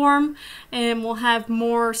too warm, and we'll have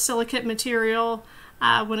more silicate material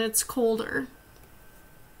when it's colder.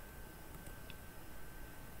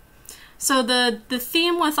 So the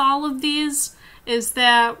theme with all of these is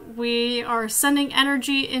that we are sending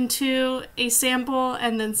energy into a sample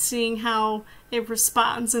and then seeing how it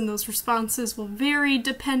responds, and those responses will vary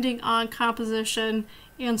depending on composition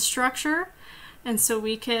and structure, and so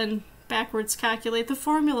we can backwards calculate the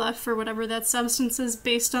formula for whatever that substance is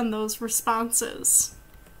based on those responses.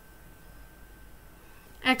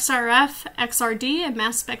 XRF, XRD, and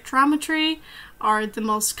mass spectrometry are the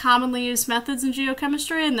most commonly used methods in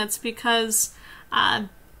geochemistry, and that's because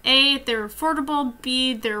A, they're affordable,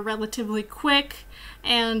 B, they're relatively quick,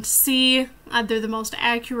 and C, they're the most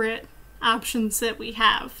accurate options that we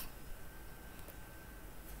have.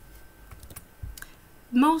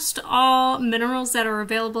 Most all minerals that are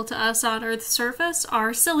available to us on Earth's surface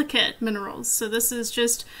are silicate minerals, so this is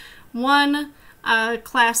just one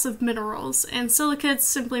class of minerals, and silicates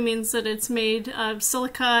simply means that it's made of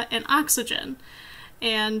silica and oxygen,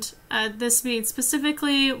 and this means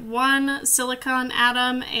specifically one silicon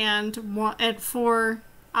atom and 4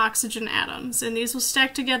 oxygen atoms, and these will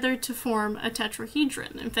stack together to form a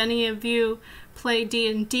tetrahedron. If any of you play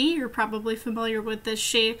D&D, you're probably familiar with this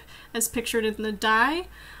shape as pictured in the die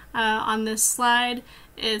on this slide.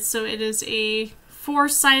 So it is a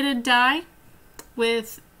 4-sided die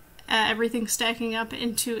with everything stacking up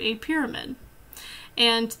into a pyramid.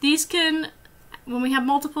 And these can, when we have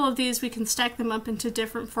multiple of these, we can stack them up into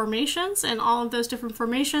different formations, and all of those different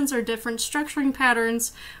formations or different structuring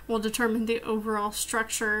patterns will determine the overall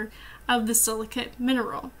structure of the silicate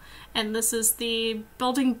mineral. And this is the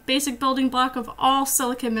basic building block of all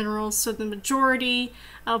silicate minerals, so the majority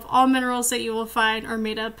of all minerals that you will find are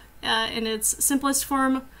made up in its simplest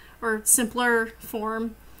form or simpler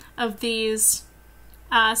form of these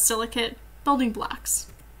silicate building blocks,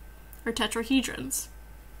 or tetrahedrons.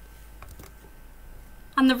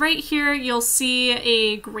 On the right here, you'll see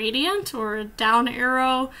a gradient or a down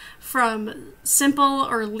arrow from simple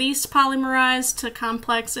or least polymerized to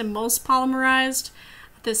complex and most polymerized.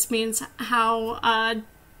 This means how,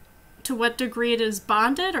 to what degree it is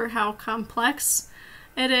bonded or how complex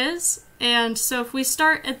it is. And so if we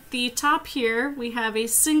start at the top here, we have a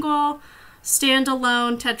single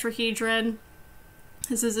standalone tetrahedron.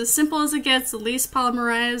 This is as simple as it gets, the least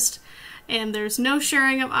polymerized, and there's no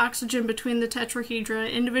sharing of oxygen between the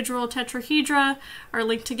tetrahedra. Individual tetrahedra are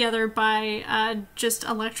linked together by just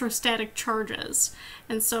electrostatic charges.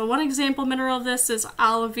 And so one example mineral of this is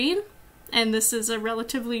olivine, and this is a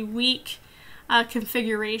relatively weak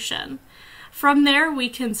configuration. From there, we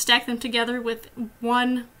can stack them together with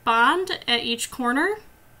one bond at each corner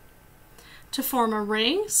to form a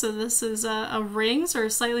ring. So this is a rings, or a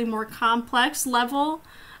slightly more complex level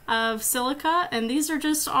of silica, and these are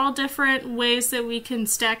just all different ways that we can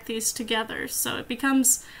stack these together. So it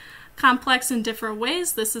becomes complex in different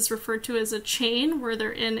ways. This is referred to as a chain, where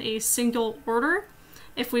they're in a single order.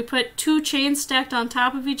 If we put two chains stacked on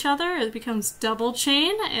top of each other, it becomes double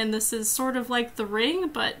chain, and this is sort of like the ring,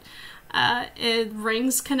 but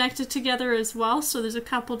rings connected together as well, so there's a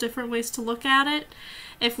couple different ways to look at it.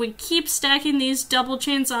 If we keep stacking these double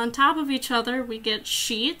chains on top of each other, we get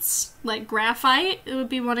sheets, like graphite. It would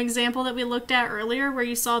be one example that we looked at earlier, where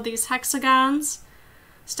you saw these hexagons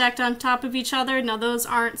stacked on top of each other. Now those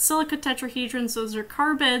aren't silica tetrahedrons, those are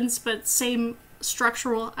carbons, but same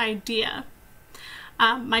structural idea.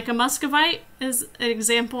 Mica muscovite is an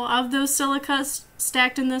example of those silicas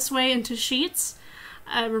stacked in this way into sheets.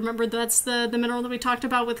 Remember, that's the mineral that we talked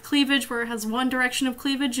about with cleavage, where it has one direction of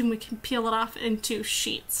cleavage and we can peel it off into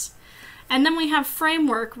sheets. And then we have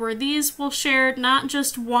framework, where these will share not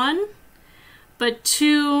just one, but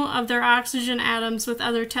two of their oxygen atoms with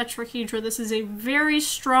other tetrahedra. This is a very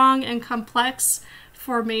strong and complex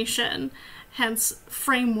formation, hence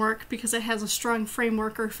framework, because it has a strong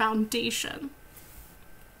framework or foundation.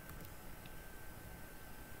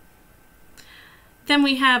 Then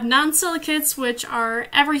we have non-silicates, which are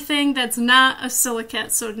everything that's not a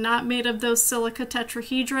silicate, so not made of those silica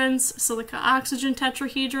tetrahedrons, silica oxygen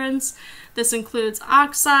tetrahedrons. This includes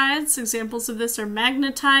oxides. Examples of this are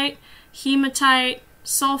magnetite, hematite,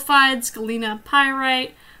 sulfides, galena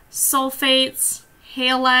pyrite, sulfates,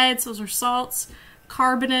 halides, those are salts,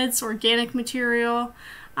 carbonates, organic material,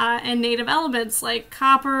 and native elements like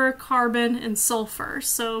copper, carbon, and sulfur.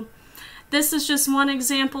 So this is just one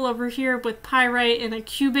example over here with pyrite in a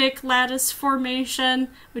cubic lattice formation,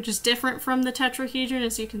 which is different from the tetrahedron,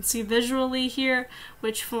 as you can see visually here,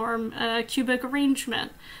 which form a cubic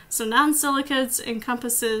arrangement. So non-silicates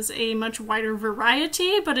encompasses a much wider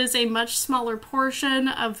variety, but is a much smaller portion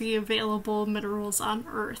of the available minerals on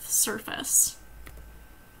Earth's surface.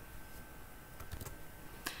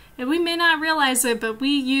 And we may not realize it, but we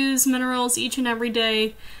use minerals each and every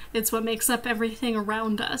day. It's what makes up everything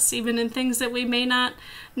around us, even in things that we may not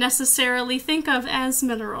necessarily think of as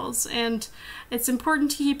minerals. And it's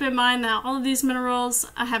important to keep in mind that all of these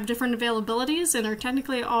minerals have different availabilities and are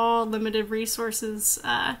technically all limited resources,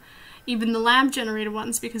 even the lab-generated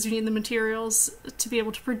ones, because you need the materials to be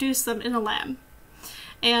able to produce them in a lab.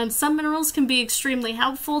 And some minerals can be extremely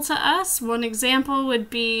helpful to us. One example would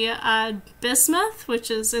be bismuth,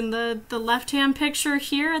 which is in the left-hand picture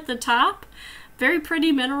here at the top. Very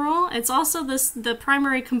pretty mineral. It's also the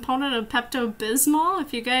primary component of Pepto-Bismol.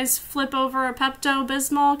 If you guys flip over a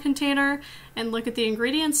Pepto-Bismol container and look at the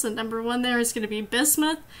ingredients, the number one there is going to be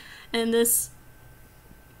bismuth, and this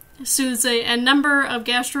soothes a number of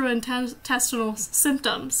gastrointestinal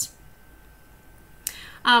symptoms.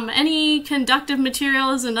 Any conductive material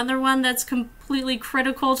is another one that's completely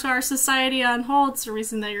critical to our society on whole. It's the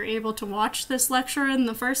reason that you're able to watch this lecture in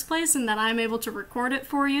the first place and that I'm able to record it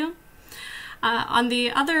for you. On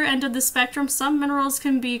the other end of the spectrum, some minerals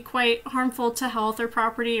can be quite harmful to health or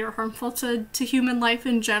property, or harmful to human life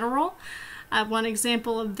in general. One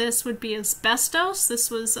example of this would be asbestos.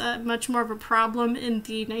 This was much more of a problem in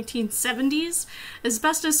the 1970s.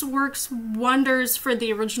 Asbestos works wonders for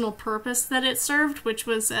the original purpose that it served, which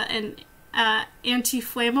was an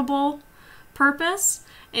anti-flammable purpose.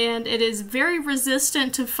 And it is very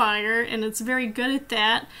resistant to fire, and it's very good at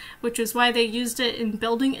that, which is why they used it in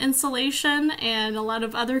building insulation and a lot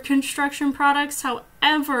of other construction products.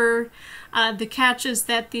 However, the catch is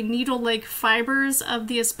that the needle-like fibers of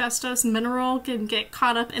the asbestos mineral can get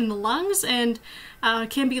caught up in the lungs and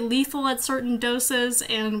can be lethal at certain doses,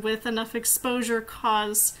 and with enough exposure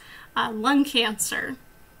cause lung cancer.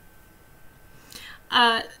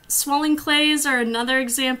 Swelling clays are another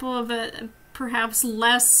example of a perhaps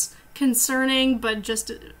less concerning, but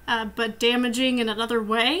damaging in another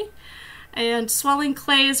way. And swelling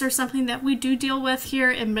clays are something that we do deal with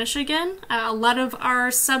here in Michigan. A lot of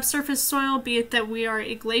our subsurface soil, be it that we are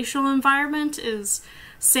a glacial environment, is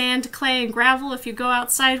sand, clay, and gravel. If you go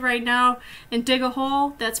outside right now and dig a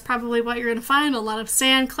hole, that's probably what you're going to find, a lot of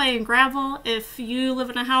sand, clay, and gravel. If you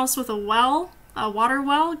live in a house with a well, a water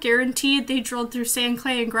well, guaranteed they drilled through sand,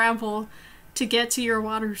 clay, and gravel to get to your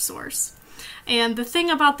water source. And the thing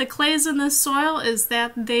about the clays in this soil is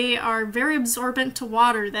that they are very absorbent to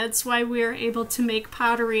water. That's why we are able to make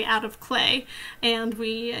pottery out of clay. And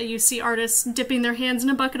you see artists dipping their hands in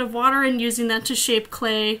a bucket of water and using that to shape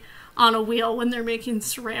clay on a wheel when they're making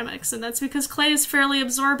ceramics, and that's because clay is fairly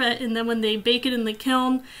absorbent, and then when they bake it in the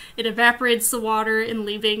kiln, it evaporates the water and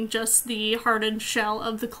leaving just the hardened shell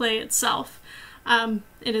of the clay itself, and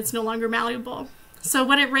it's no longer malleable. So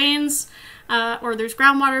when it rains or there's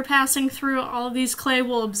groundwater passing through, all of these clay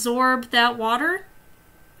will absorb that water,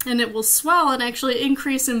 and it will swell and actually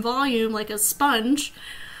increase in volume like a sponge.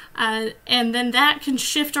 And then that can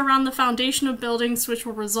shift around the foundation of buildings, which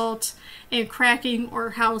will result in cracking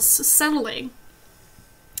or house settling.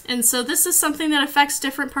 And so this is something that affects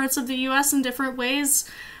different parts of the U.S. in different ways.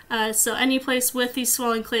 So any place with these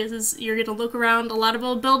swelling clays, you're going to look around a lot of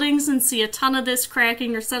old buildings and see a ton of this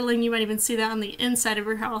cracking or settling. You might even see that on the inside of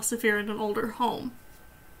your house if you're in an older home.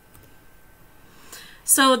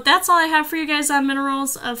 So that's all I have for you guys on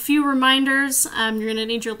minerals. A few reminders. You're going to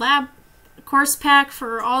need your lab course pack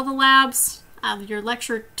for all the labs. Your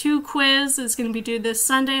Lecture 2 quiz is going to be due this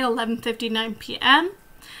Sunday at 11:59 p.m.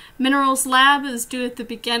 Minerals lab is due at the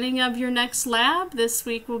beginning of your next lab. This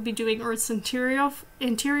week we'll be doing Earth's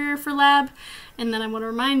interior for lab. And then I want to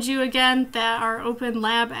remind you again that our open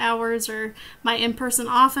lab hours, or my in-person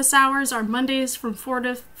office hours, are Mondays from 4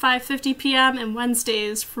 to 5:50 p.m. and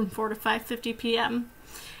Wednesdays from 4 to 5:50 p.m.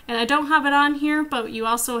 And I don't have it on here, but you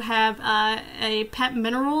also have a pet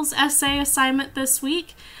minerals essay assignment this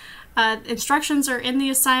week. Instructions are in the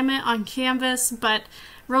assignment on Canvas, but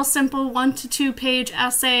real simple 1 to 2 page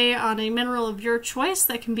essay on a mineral of your choice.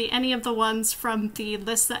 That can be any of the ones from the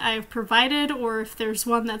list that I've provided, or if there's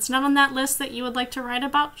one that's not on that list that you would like to write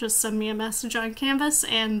about, just send me a message on Canvas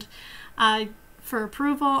and for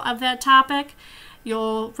approval of that topic.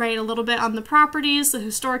 You'll write a little bit on the properties, the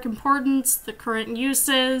historic importance, the current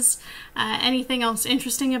uses, anything else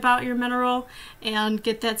interesting about your mineral, and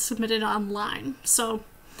get that submitted online. So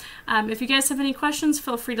if you guys have any questions,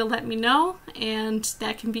 feel free to let me know, and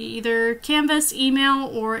that can be either Canvas, email,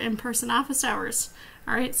 or in-person office hours.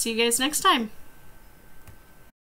 All right, see you guys next time.